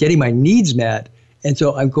of getting my needs met. And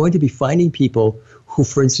so I'm going to be finding people who,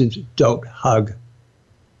 for instance, don't hug.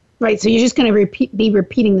 Right, so you're just going to be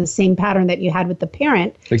repeating the same pattern that you had with the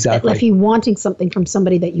parent. Exactly. That left you wanting something from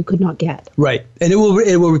somebody that you could not get. Right, and it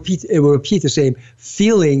will repeat the same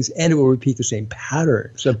feelings, and it will repeat the same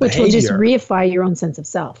patterns of behavior. Which will just reify your own sense of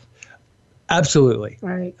self. Absolutely.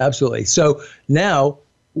 Right. Absolutely. So now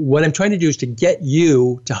what I'm trying to do is to get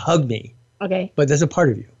you to hug me. Okay. But that's a part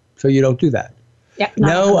of you, so you don't do that. Yeah.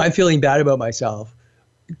 Now I'm feeling bad about myself.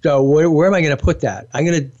 So where am I going to put that? I'm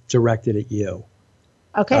going to direct it at you.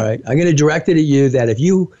 Okay. All right. I'm going to direct it at you that if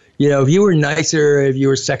you were nicer, if you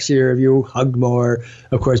were sexier, if you hugged more,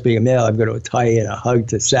 of course, being a male, I'm going to tie in a hug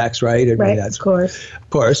to sex, right? I mean, of course. Of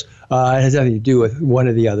course. It has nothing to do with one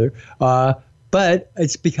or the other. But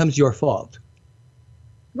it becomes your fault.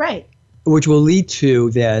 Right. Which will lead to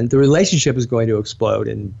then the relationship is going to explode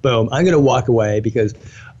and boom, I'm going to walk away because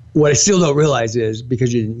what I still don't realize is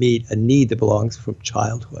because you didn't meet a need that belongs from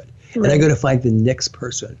childhood. Right. And I'm going to find the next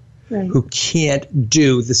person who can't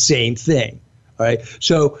do the same thing. All right.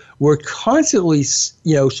 So we're constantly,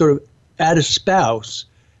 sort of at a spouse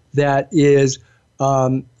that is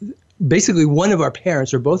basically one of our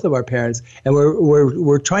parents or both of our parents, and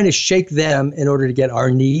we're trying to shake them in order to get our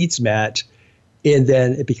needs met. And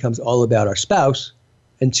then it becomes all about our spouse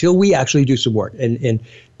until we actually do some work and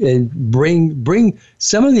bring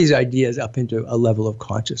some of these ideas up into a level of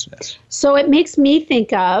consciousness. So it makes me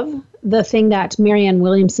think of the thing that Marianne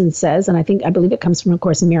Williamson says, and I believe it comes from A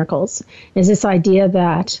Course in Miracles, is this idea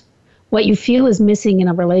that what you feel is missing in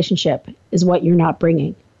a relationship is what you're not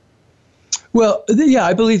bringing. Well, yeah,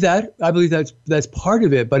 I believe that. I believe that's part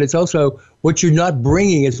of it, but it's also what you're not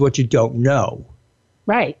bringing is what you don't know.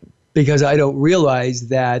 Right. Because I don't realize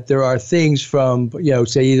that there are things from,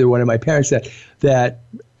 say either one of my parents that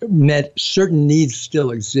meant certain needs still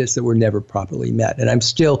exist that were never properly met. And I'm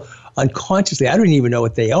still unconsciously, I don't even know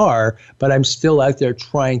what they are, but I'm still out there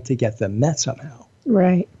trying to get them met somehow.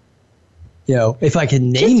 Right. If I can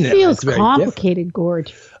name them, feels it's very complicated,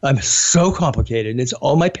 Gord. I'm so complicated, and it's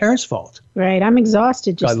all my parents' fault. Right. I'm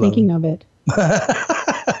exhausted just thinking of it.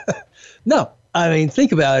 No. I mean,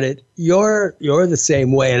 think about it. You're the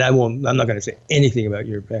same way, and I'm not going to say anything about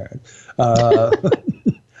your parent.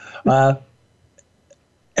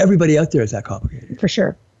 Everybody out there is that complicated. For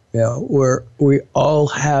sure. We all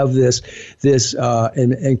have this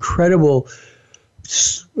an incredible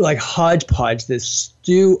like hodgepodge, this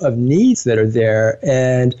stew of needs that are there,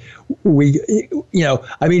 and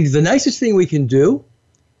the nicest thing we can do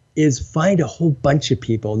is find a whole bunch of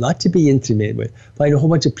people, not to be intimate with, find a whole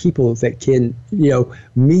bunch of people that can,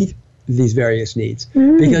 meet these various needs.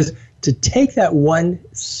 Mm. Because to take that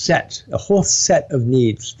a whole set of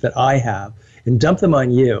needs that I have and dump them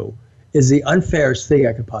on you is the unfairest thing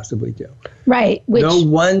I could possibly do. Right. No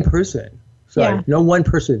one person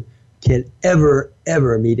can ever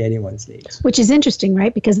meet anyone's needs. Which is interesting,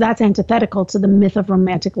 right? Because that's antithetical to the myth of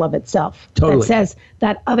romantic love itself. Totally. That says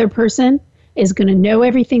that other person is going to know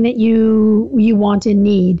everything that you want and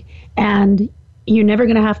need, and you're never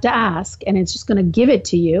going to have to ask, and it's just going to give it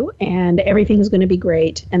to you, and everything is going to be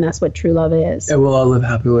great, and that's what true love is. And we'll all live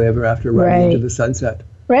happily ever after, right into the sunset.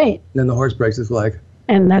 Right. And then the horse breaks his leg.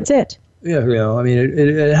 And that's it. Yeah,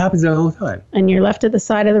 it happens all the time. And you're left at the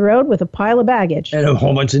side of the road with a pile of baggage. And a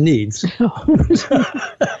whole bunch of needs.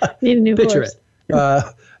 Need a new Picture horse.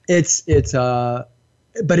 It.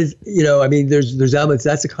 But it's, there's elements,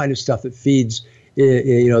 that's the kind of stuff that feeds,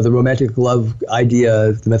 the romantic love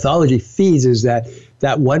idea, the mythology feeds is that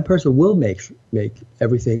one person will make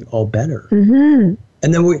everything all better. Mm-hmm.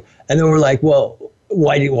 And then we're like, well,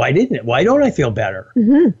 why didn't it? Why don't I feel better?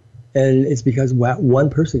 Mm-hmm. And it's because one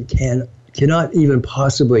person cannot even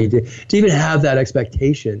possibly, to even have that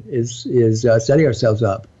expectation is setting ourselves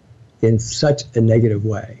up in such a negative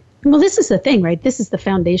way. Well, this is the thing, right? This is the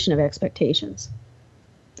foundation of expectations.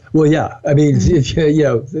 Well, yeah. I mean, if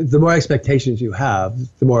the more expectations you have,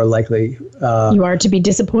 the more likely you are to be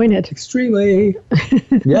disappointed. Extremely.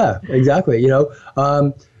 Yeah, exactly.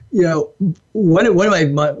 One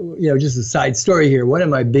of my, just a side story here. One of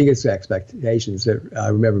my biggest expectations that I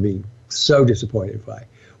remember being so disappointed by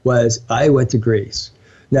was I went to Greece.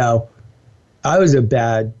 Now, I was a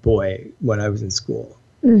bad boy when I was in school.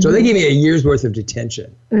 Mm-hmm. So they gave me a year's worth of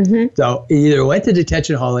detention. Mm-hmm. So I either went to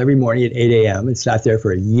detention hall every morning at 8 a.m. and sat there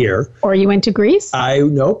for a year. Or you went to Greece?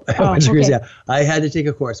 Nope. I went to Greece. Yeah. I had to take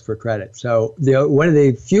a course for credit. So one of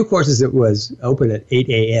the few courses that was open at 8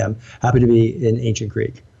 a.m. happened to be in ancient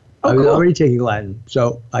Greek. I was already taking Latin,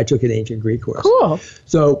 so I took an ancient Greek course. Cool.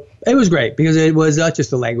 So it was great because it was not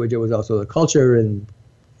just the language, it was also the culture and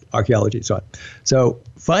archaeology and so on. So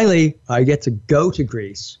finally, I get to go to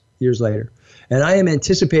Greece years later. And I am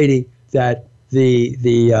anticipating that the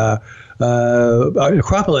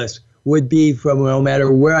Acropolis would be from no matter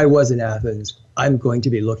where I was in Athens, I'm going to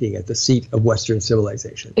be looking at the seat of Western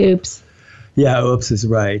civilization. Oops. Yeah, oops is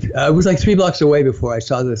right. It was like 3 blocks away before I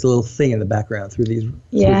saw this little thing in the background through these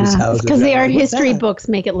houses. Because the art history books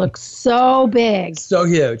make it look so big. So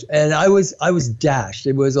huge. And I was dashed.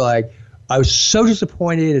 It was like, I was so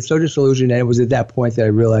disappointed and so disillusioned, and it was at that point that I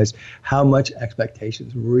realized how much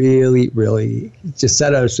expectations really, really just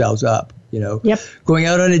set ourselves up, Yep. Going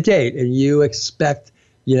out on a date, and you expect,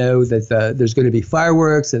 that there's going to be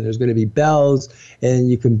fireworks and there's going to be bells, and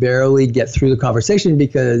you can barely get through the conversation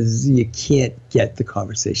because you can't get the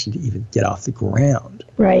conversation to even get off the ground.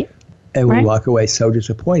 Right. And we walk away so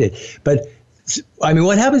disappointed. But, I mean,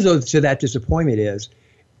 what happens to that disappointment is,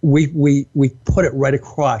 we put it right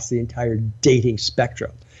across the entire dating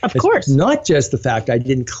spectrum. Of course. It's not just the fact I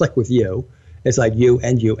didn't click with you. It's like you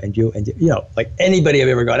and you and you and you. Like anybody I've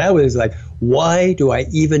ever gone out with is like, why do I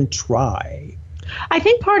even try? I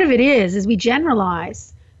think part of it is we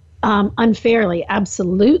generalize unfairly,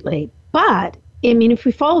 absolutely. But, I mean, if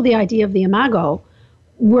we follow the idea of the imago,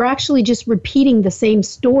 we're actually just repeating the same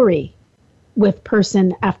story with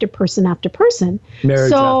person after person after person.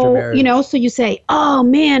 Marriage after marriage. So you say, oh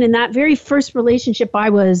man, in that very first relationship I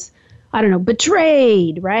was,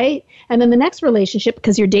 betrayed, right? And then the next relationship,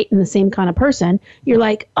 because you're dating the same kind of person, you're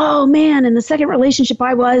like, oh man, in the second relationship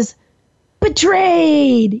I was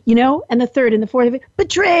betrayed, and the third and the fourth,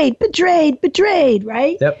 betrayed,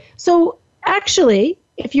 right? Yep. So actually,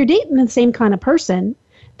 if you're dating the same kind of person,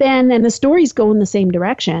 then, and the stories go in the same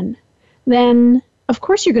direction, then of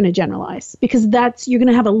course you're going to generalize because you're going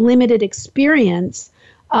to have a limited experience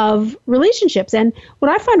of relationships. And what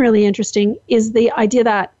I find really interesting is the idea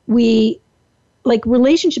that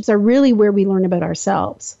relationships are really where we learn about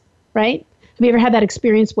ourselves, right? Have you ever had that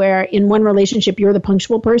experience where in one relationship you're the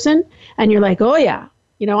punctual person and you're like, oh yeah,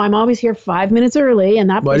 I'm always here 5 minutes early and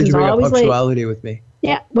that person's always late. Why did you bring up punctuality with me?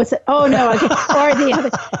 Yeah. What's it? Oh no. Okay. Or the other.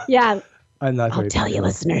 Yeah. I'll tell you,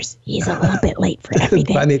 listeners, he's a little bit late for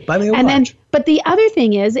everything. buy me a watch. But the other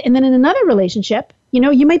thing is, and then in another relationship,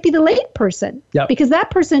 you might be the late person. Yep. Because that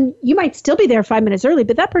person, you might still be there 5 minutes early,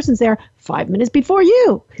 but that person's there 5 minutes before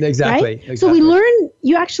you. Exactly. Right? So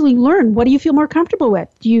you actually learn, what do you feel more comfortable with?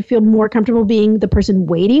 Do you feel more comfortable being the person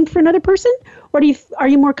waiting for another person? Or are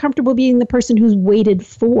you more comfortable being the person who's waited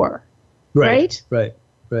for? Right.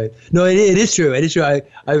 No, it is true. It is true.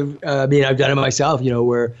 I've done it myself,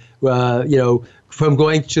 where, from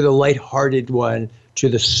going to the lighthearted one to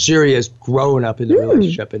the serious grown up in the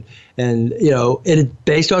relationship. And it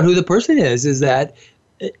based on who the person is that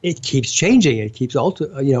it keeps changing. It keeps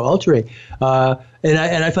altering. And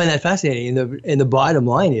I find that fascinating. And the bottom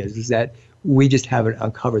line is that we just haven't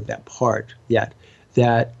uncovered that part yet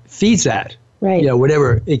that feeds that. Right.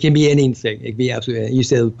 Whatever. It can be anything. It can be absolutely. You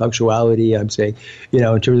say punctuality. I'm saying,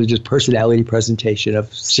 in terms of just personality presentation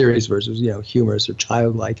of serious versus, humorous or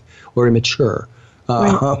childlike or immature.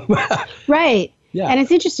 Right. Yeah. And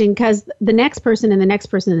it's interesting because the next person and the next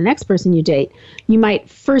person and the next person you date, you might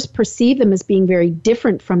first perceive them as being very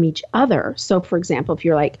different from each other. So, for example, if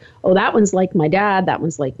you're like, oh, that one's like my dad, that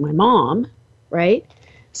one's like my mom, right?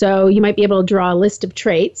 So you might be able to draw a list of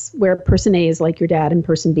traits where person A is like your dad and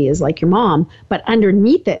person B is like your mom. But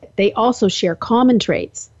underneath it, they also share common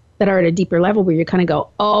traits that are at a deeper level where you kind of go,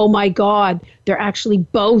 oh my God, they're actually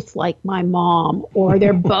both like my mom or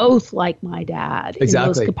they're both like my dad in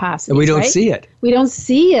those capacities. And we don't see it. We don't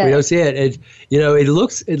see it. It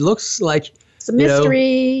looks like it's a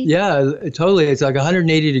mystery. Totally. It's like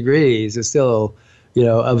 180 degrees is still,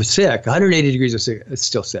 of sick. 180 degrees of sick, it's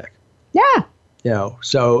still sick. Yeah.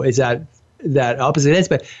 So is that that opposite ends,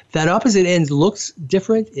 but that opposite ends looks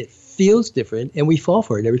different, it feels different, and we fall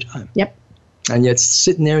for it every time. Yep. And yet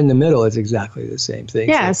sitting there in the middle is exactly the same thing.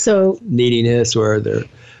 Yeah, so neediness, or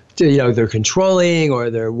they're controlling, or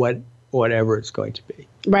they're whatever it's going to be.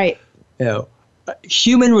 Right.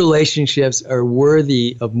 Human relationships are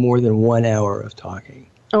worthy of more than 1 hour of talking.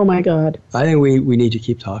 Oh my God. I think we need to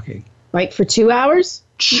keep talking. Like for 2 hours?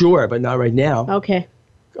 Sure, but not right now. Okay.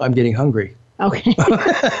 I'm getting hungry. Okay.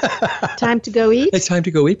 Time to go eat? It's time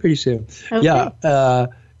to go eat pretty soon. Okay.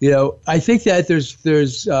 Yeah. I think that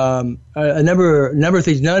there's a number of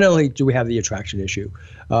things. Not only do we have the attraction issue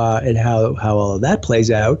and how all of that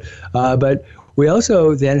plays out, but we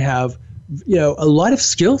also then have a lot of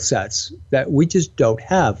skill sets that we just don't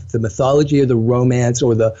have. The mythology or the romance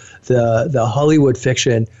or the Hollywood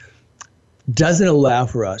fiction doesn't allow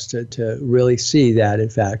for us to really see that, in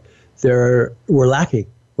fact, we're lacking.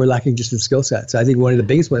 We're lacking just in skill sets. I think one of the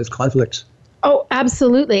biggest ones is conflicts. Oh,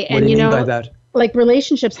 absolutely. What do you mean by that? Like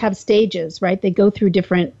relationships have stages, right? They go through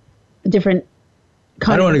different I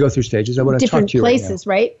don't want to go through stages. I want to talk to you places,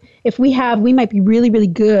 right now. Right? We might be really, really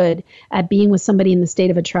good at being with somebody in the state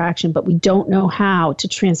of attraction, but we don't know how to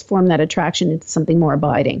transform that attraction into something more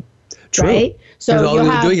abiding. True. Right? So all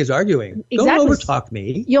you're doing is arguing. Exactly. Don't overtalk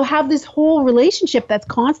me. You'll have this whole relationship that's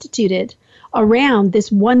constituted around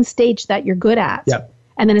this one stage that you're good at. Yep.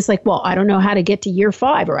 And then it's like, well, I don't know how to get to year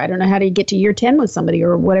 5, or I don't know how to get to year 10 with somebody,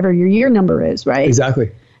 or whatever your year number is, right?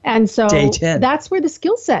 Exactly. And so Day 10. That's where the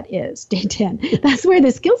skill set is. Day 10. That's where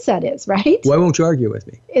the skill set is, right? Why won't you argue with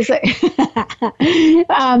me? It's like,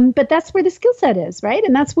 but that's where the skill set is, right?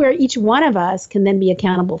 And that's where each one of us can then be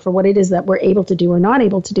accountable for what it is that we're able to do or not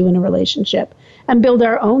able to do in a relationship, and build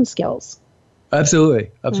our own skills.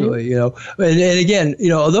 Absolutely. Right? And again,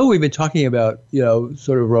 although we've been talking about,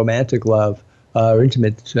 sort of romantic love, or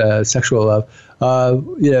intimate sexual love,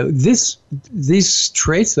 these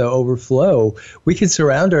traits though overflow. We can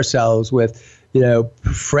surround ourselves with,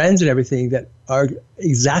 friends and everything that are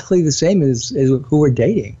exactly the same as who we're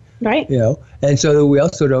dating. Right. And so we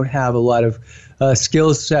also don't have a lot of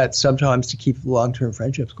skill sets sometimes to keep long-term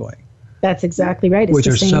friendships going. That's exactly right. It's which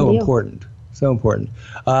the are same so deal. important. So important.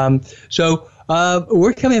 So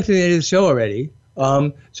we're coming up to the end of the show already.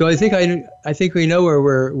 So I think we know where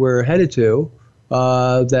we're headed to.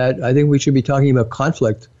 That I think we should be talking about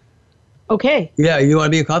conflict. Okay. Yeah, you want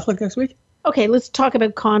to be in conflict next week? Okay, let's talk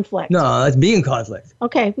about conflict. No, let's be in conflict.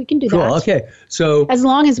 Okay, we can do Cool. that. Okay, so as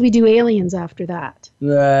long as we do aliens after that.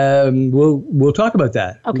 We'll talk about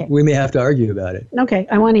that. Okay. We may have to argue about it. Okay,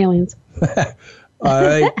 I want aliens. All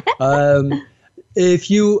right.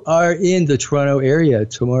 If you are in the Toronto area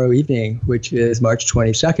tomorrow evening, which is March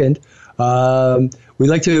 22nd, we'd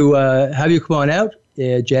like to have you come on out.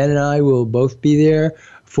 Jan and I will both be there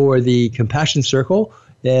for the Compassion Circle.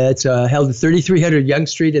 It's held at 3300 Yonge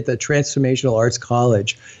Street at the Transformational Arts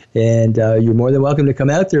College. And you're more than welcome to come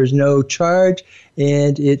out. There's no charge,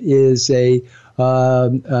 and it is a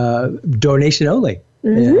donation only.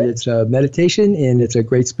 Mm-hmm. And it's a meditation, and it's a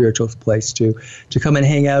great spiritual place to come and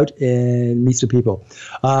hang out and meet some people.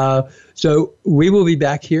 So we will be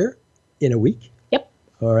back here in a week.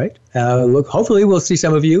 All right. Hopefully we'll see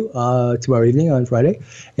some of you tomorrow evening on Friday,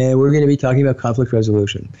 and we're going to be talking about conflict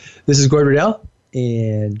resolution. This is Gord Riddell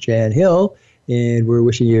and Jan Hill, and we're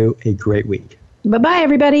wishing you a great week. Bye-bye,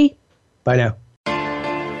 everybody. Bye now.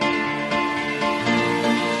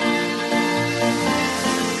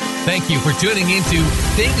 Thank you for tuning into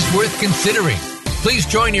Things Worth Considering. Please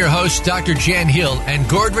join your hosts, Dr. Jan Hill and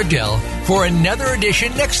Gord Riddell, for another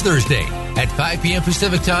edition next Thursday at 5 p.m.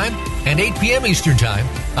 Pacific Time and 8 p.m. Eastern Time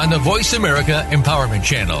on the Voice America Empowerment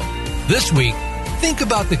Channel. This week, think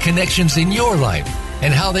about the connections in your life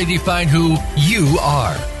and how they define who you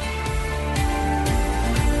are.